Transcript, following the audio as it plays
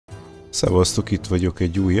Szevasztok, itt vagyok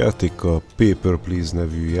egy új játékkal, Paper Please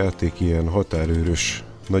nevű játék, ilyen határőrös.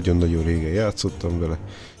 Nagyon-nagyon régen játszottam vele.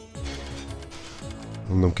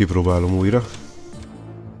 Mondom, kipróbálom újra.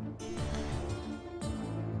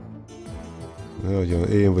 Nagyon,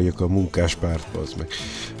 én vagyok a munkáspárt, az meg.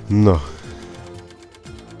 Na.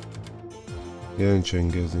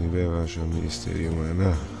 Jelentsengezni, bevásárló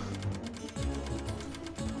minisztériumánál.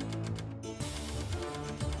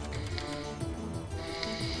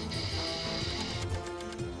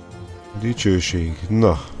 Dicsőség.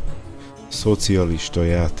 Na. Szocialista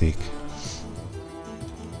játék.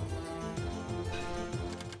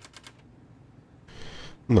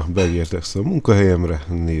 Na, beértek a munkahelyemre,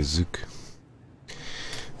 nézzük.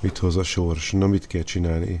 Mit hoz a sors? Na, mit kell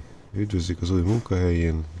csinálni? Üdvözlük az új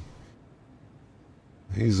munkahelyén.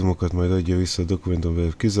 Izumokat majd adja vissza a dokumentum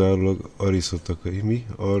belül. Kizárólag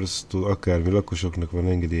akármi lakosoknak van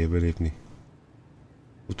engedélye belépni.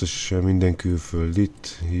 Utassa minden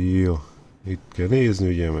külföldit. Jó. Itt kell nézni,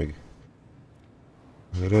 ugye meg.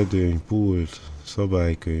 Redőny, pult,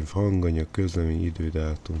 szabálykönyv, hanganyag, közlemény,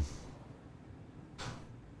 idődátum.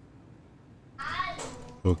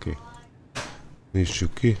 Oké.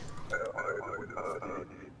 Nyissuk ki.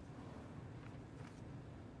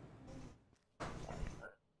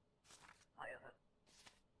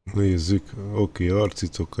 Nézzük. Oké,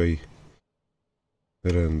 arcicokai.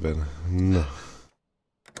 Rendben. Na.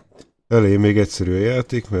 Elég még egyszerű a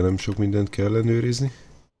játék, mert nem sok mindent kell ellenőrizni.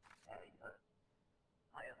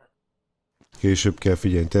 Később kell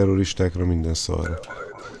figyelni terroristákra, minden szarra.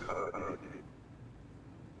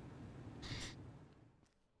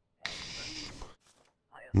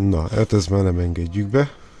 Na, hát ezt már nem engedjük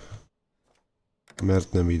be.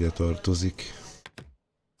 Mert nem ide tartozik.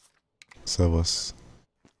 Szavasz.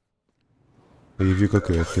 Hívjuk a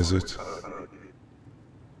következőt.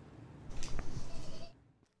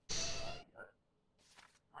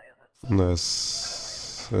 Na,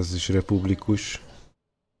 ez is republikus.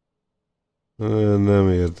 Nem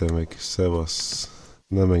érdemek. Szevasz.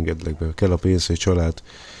 Nem engedlek be. Kell a pénz, hogy család.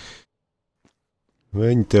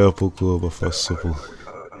 Menj te a pokolba, faszopó.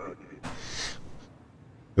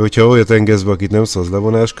 Hogyha olyat engedsz be, akit nem szabad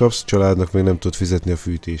levonást kapsz, családnak meg nem tud fizetni a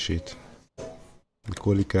fűtését.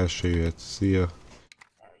 Kolikás se jöhet. Szia.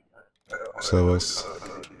 Szevasz.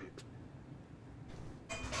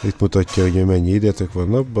 Itt mutatja, hogy mennyi idetek van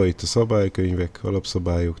napba, itt a szabálykönyvek,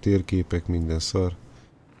 alapszabályok, térképek, minden szar.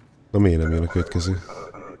 Na miért nem jön a következő?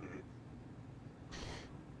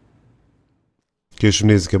 Később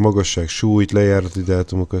nézzük a magasság, súlyt, lejárati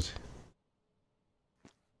dátumokat.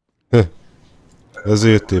 Ezzel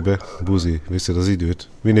jöttél be, buzi, viszed az időt.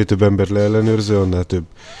 Minél több embert leellenőrző, annál több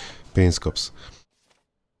pénzt kapsz.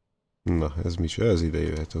 Na, ez mi is? Ez ide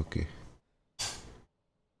jöhet, oké.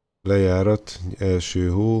 Lejárat, első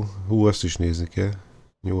hó, azt is nézni kell.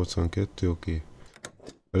 82, oké.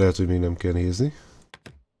 Lehet, hogy még nem kell nézni.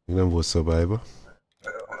 Még nem volt szabályba.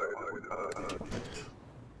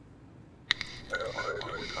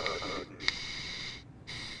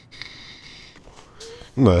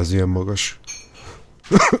 Na, ez ilyen magas.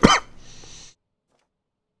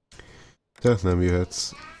 Tehát nem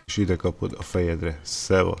jöhetsz, és ide kapod a fejedre.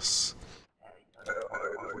 Szevasz.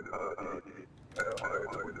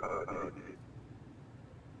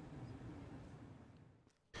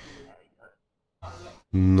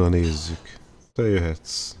 Na nézzük. Te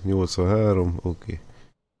jöhetsz. 83, oké.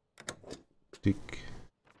 Tik.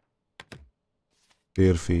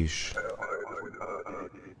 Férfi is.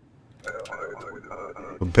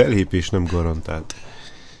 A belépés nem garantált.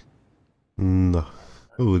 Na.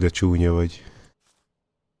 De csúnya vagy.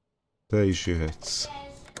 Te is jöhetsz.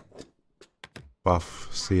 Paf,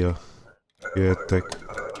 szia. Jöttek.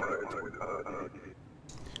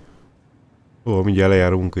 Ó, mindjárt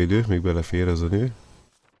lejár a munkaidő, még belefér az a nő.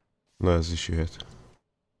 Na, ez is jöhet.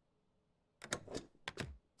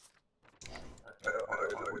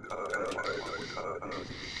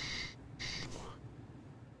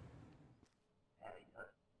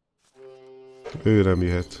 Ő nem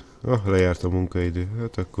jöhet. Ah, lejárt a munkaidő.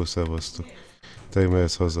 Hát akkor szevasztok. Te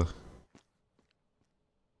mehetsz haza.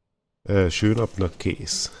 Első napnak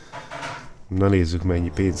kész. Na nézzük, mennyi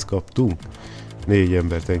pénzt kaptunk. 4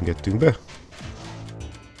 embert engedtünk be.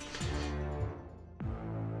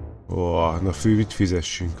 Ó, na mit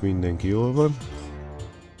fizessünk, mindenki jól van.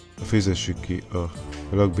 Fizessük ki a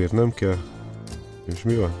lakbért, nem kell. És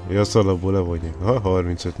mi van? Ja, a szalagból levonják. Ha,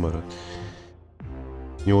 35 maradt.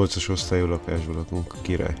 8-as osztályú lakásban lakunk,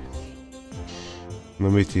 király. Na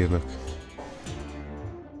mit írnak?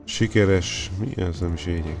 Sikeres, mi ez nem is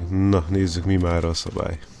lényeg. Na, nézzük mi már a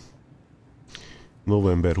szabály.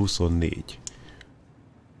 November 24.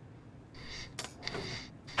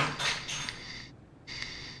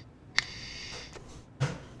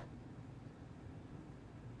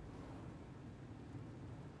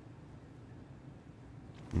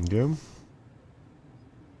 Igen.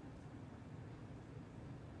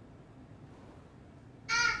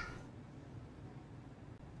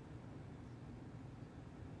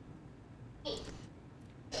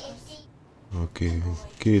 Oké.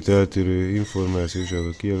 Két eltérő információs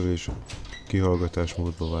adó kijelölés kihallgatás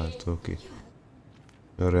módba vált. Oké.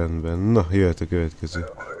 Rendben. Na, jöhet a következő.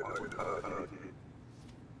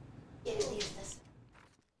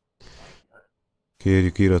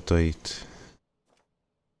 Kérjük iratait.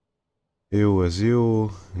 Jó, ez jó.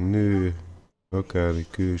 Nő. Akármi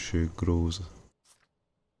külső gróza.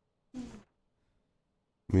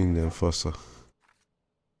 Minden fasza.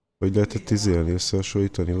 Hogy lehetett izélni,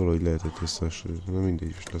 összehasonlítani? Valahogy lehetett összehasonlítani. Na mindegy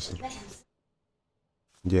is lesz.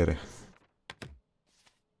 Gyere.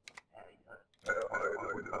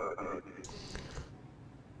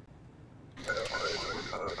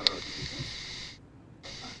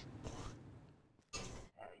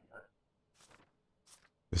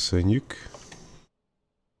 Köszönjük.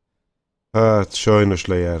 Hát, sajnos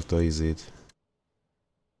lejárt a izéd.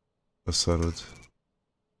 A szarod.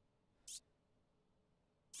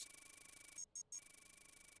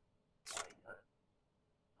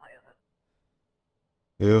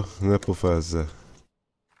 Jó, ne pofázzál.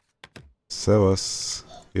 Szevasz.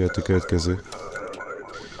 Jöhet a következő.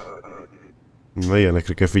 Na,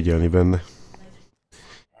 ilyenekre kell figyelni benne.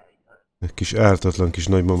 Egy kis ártatlan kis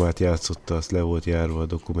nagymamát játszotta, azt le volt járva a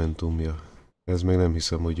dokumentumja. Ez meg nem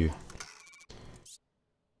hiszem, hogy ő.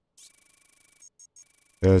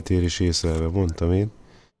 Eltérés észrelve, mondtam én.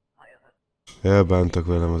 Elbántak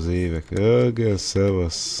velem az évek. Igen,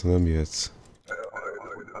 szevasz, nem jöhetsz.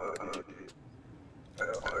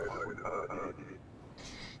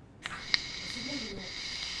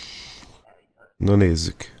 Na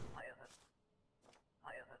nézzük.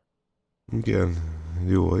 Igen,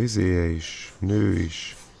 jó, az izéje is, nő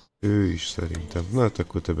is, ő is szerintem. Na hát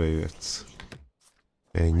akkor te bejöhetsz.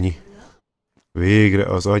 Ennyi. Végre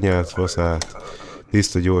az anyát faszát.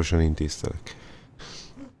 Tiszta gyorsan intéztelek.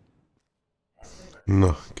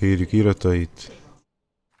 Na, kérjük iratait.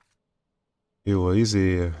 Jó, az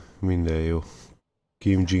izéje, minden jó.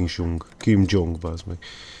 Kim Jong, bazd meg.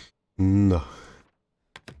 Na.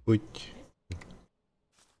 Úgy.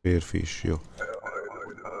 Férfi is, jó.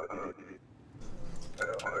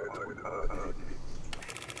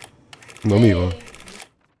 Na mi van?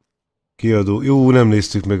 Kiadó. Jó, nem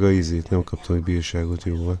néztük meg a izét, nem kaptam egy bírságot,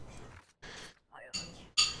 jó van.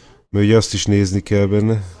 Mert ugye azt is nézni kell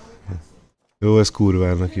benne. Jó, ez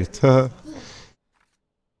kurvának jött.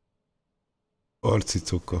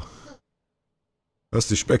 Arcicoka.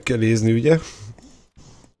 Azt is meg kell nézni, ugye?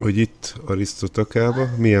 Hogy itt Arisztotakában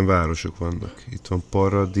milyen városok vannak. Itt van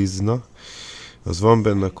Paradizna. Az van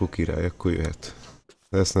benne, akkor király, akkor jöhet.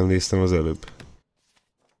 Ezt nem néztem az előbb.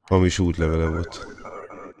 Hamis útlevele volt.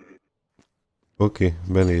 Oké,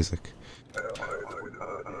 benézek.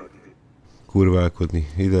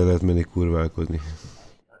 Kurválkodni. Ide lehet menni kurválkodni.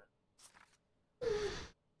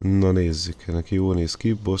 Na nézzük. Ennek jó néz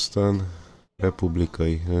ki. Boston.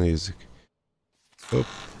 Republikai. Na nézzük. Hopp.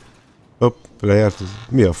 Hopp. Lejárt az...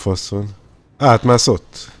 Mi a fasz van?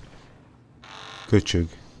 Átmászott. Köcsög.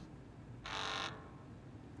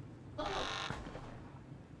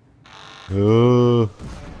 Ó.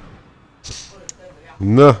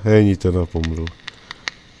 Na, ennyit a napomról.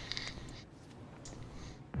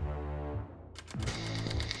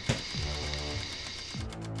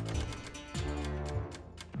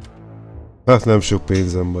 Hát nem sok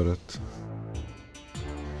pénzem maradt.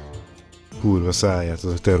 Kurva száját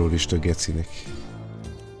az a terrorista gecinek.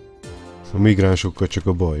 A migránsokkal csak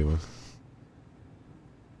a baj van.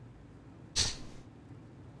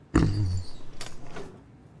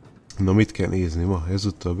 Na mit kell nézni ma?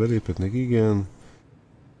 Ezúttal beléphetnek, igen.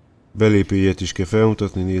 Belépőjét is kell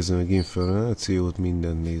felmutatni, nézzem meg információt,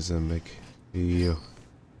 mindent nézzem meg. Jó.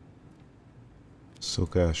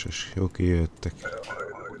 Szokásos. Oké, jöttek.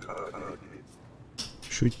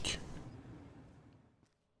 Sütty.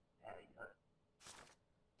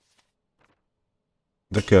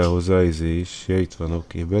 De kell hozzá izé is. Ja, itt van,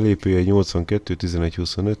 oké. Belépője 82, 11,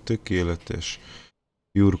 25, tökéletes.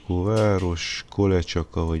 Jurkó város,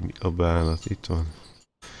 Kolecsaka, vagy a bánat, itt van.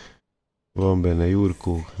 Van benne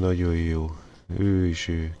Jurkó, nagyon jó. Ő is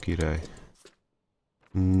ő, király.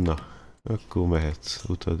 Na, akkor mehetsz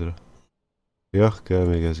utadra. Ja, kell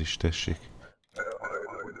még ez is, tessék.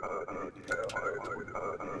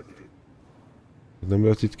 Nem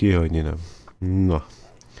lehet itt kihagyni, nem? Na.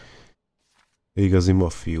 Igazi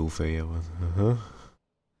maffió feje van. Aha.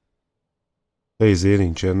 Ezért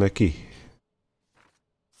nincsen neki.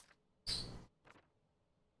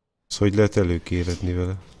 Ezt hogy lehet előkéretni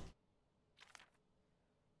vele?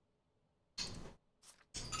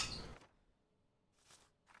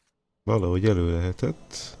 Valahogy elő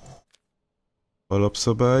lehetett.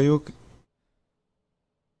 Alapszabályok.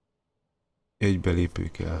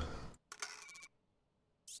 Egybelépő kell.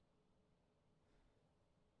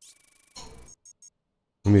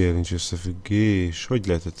 Miért nincs összefüggés? Hogy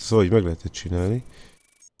lehetett? Szóval, hogy meg lehetett csinálni.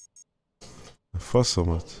 A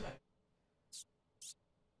faszomat.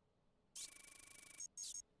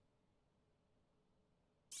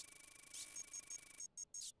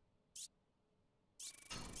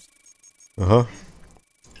 Aha.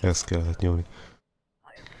 Ezt kellett nyomni.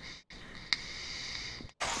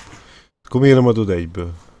 Akkor miért nem adod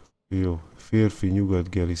egyből? Jó. Férfi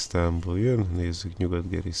Nyugat-Gerisztánból jön. Nézzük,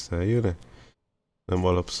 Nyugat-Gerisztán jön-e? Nem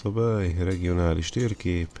alapszabály. Regionális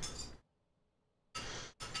térkép.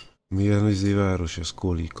 Milyen izé város? Ez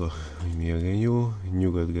Kolika. Milyen jó?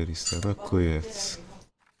 Nyugat-Gerisztán. Akkor jöhetsz.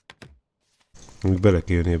 Még bele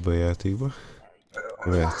kell jönni ebbe a játékba.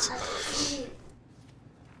 Mehetsz.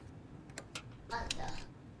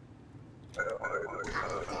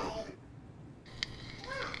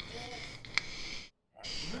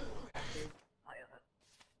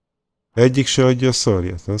 Egyik se adja a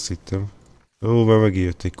szarját, azt hittem. Ó, már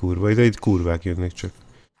megijött egy kurva, de itt kurvák jönnek csak.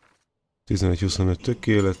 11-25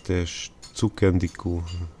 tökéletes, Cukendikó.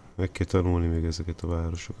 Meg kell tanulni még ezeket a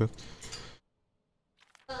városokat.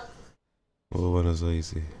 Hol van az a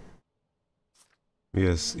izé? Mi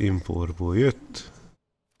ez? Importból jött.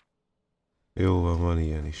 Jó van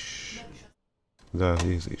ilyen is. De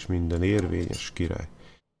és minden érvényes, király.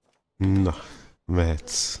 Na,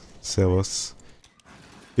 mehetsz. Szevasz.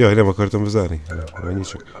 Jaj, nem akartam bezárni. Mennyi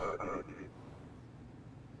csak.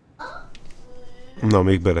 Na,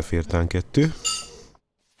 még belefértán 2.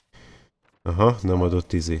 Aha, nem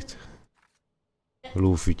adott izét.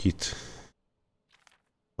 Lófütyit.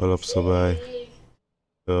 Alapszabály.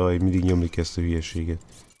 Jaj, mindig nyomni kell ezt a hülyeséget.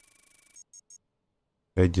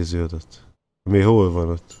 Egyező adat. Mi hol van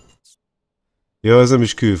ott? Ja, ez nem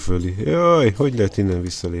is külföldi. Jaj, hogy lehet innen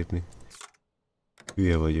visszalépni?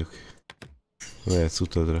 Hülye vagyok. Mehetsz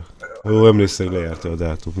utadra. Ó, emlékszem, lejárta a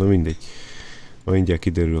dátum. Na mindegy. Ma mindjárt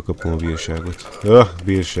kiderül a kapom a bírságot. Ja,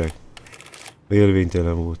 bírság.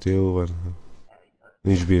 Élvénytelen volt. Jó van.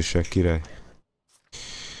 Nincs bírság, király.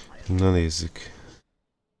 Na nézzük.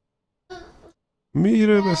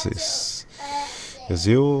 Miről beszélsz? Ez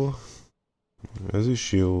jó. Ez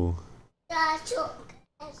is jó.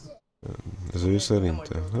 Ez ő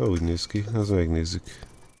szerintem? Ha, úgy néz ki. Az megnézzük.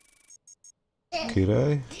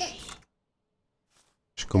 Király.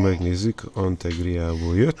 És akkor megnézzük.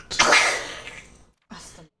 Antegriából jött.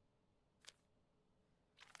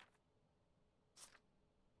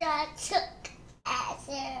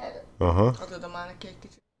 Aha. Adod már neki egy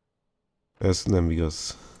kicsit. Ez nem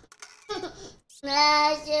igaz.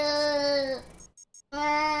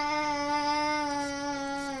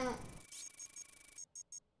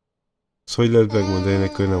 Ezt hogy lehet megmondani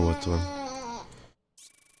neki, hogy nem ott van?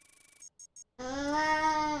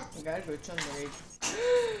 Gárbő, csöndben így.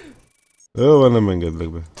 Jó van, nem engedlek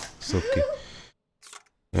be. Szok ki.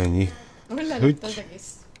 Ennyi. Hogy lelőtt az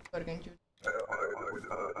egész pörgentyűt?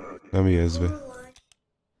 Nem ijedsz be.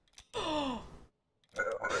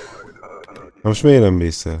 Na most miért nem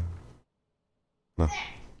mész el? Na,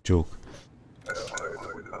 csók.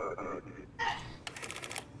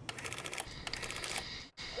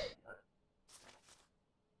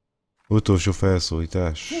 Utolsó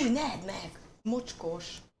felszólítás. Fúj, ne edd meg!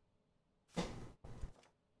 Mocskos!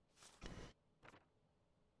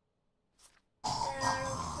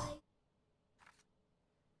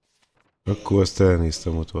 Akkor azt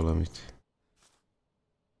elnéztem ott valamit.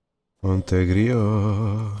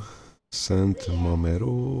 Antegria, Szent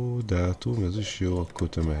Mamero, dátum, ez is jó, akkor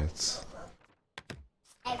te mehetsz.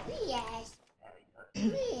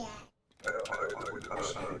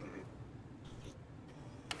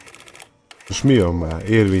 Most mi van már?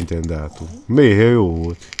 Érvénytelen dátum. Méhe jó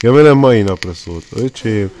volt. Ja, mert nem mai napra szólt.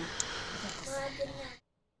 Öcsém.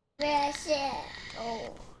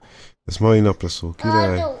 Ez mai napra szól,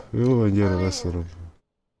 király. Jó van, gyere, leszarom.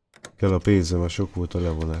 Kell a pénzem, már sok volt a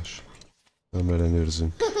levonás. Nem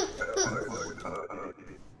ellenőrzünk.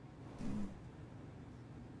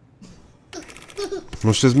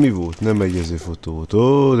 Most ez mi volt? Nem egyező fotó volt.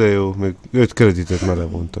 Ó, de jó, meg 5 kreditet már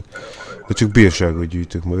levontak. De csak bírságot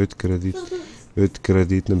gyűjtök ma, 5 kredit. 5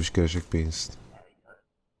 kredit, nem is keresek pénzt.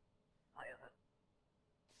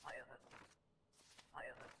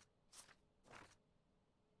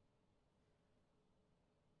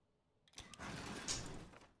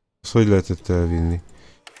 Ezt hogy lehetett elvinni?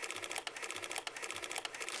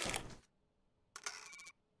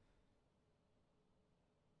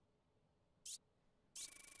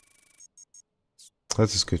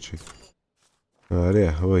 Hát ez köcsög.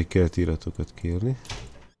 Várjál, vagy kell iratokat kérni.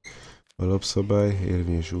 Alapszabály,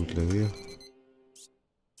 érvényes útlevél.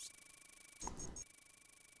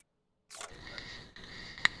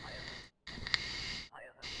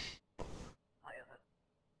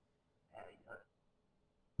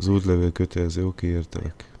 Az útlevél kötelező, oké,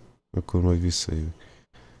 értelek. Akkor majd visszajövök.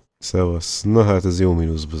 Szevasz. Na hát ez jó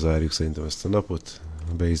mínuszba zárjuk szerintem ezt a napot.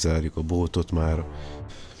 Be is zárjuk a bótot mára.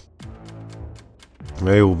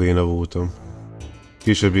 Mert jó béna voltam.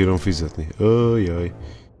 Ki se bírom fizetni. Jaj.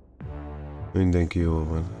 Mindenki jól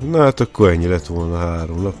van. Na hát akkor ennyi lett volna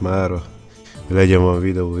 3 nap mára. Legyen van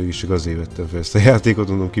videó, végig csak azért vettem fel ezt a játékot,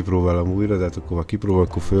 mondom kipróbálom újra, de hát akkor már kipróbálom,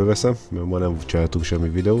 akkor fölveszem, mert ma nem csináltunk semmi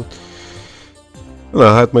videót.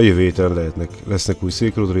 Na hát majd jövő héten lesznek új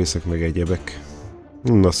Silk Road részek, meg egyebek.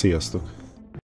 Na, sziasztok!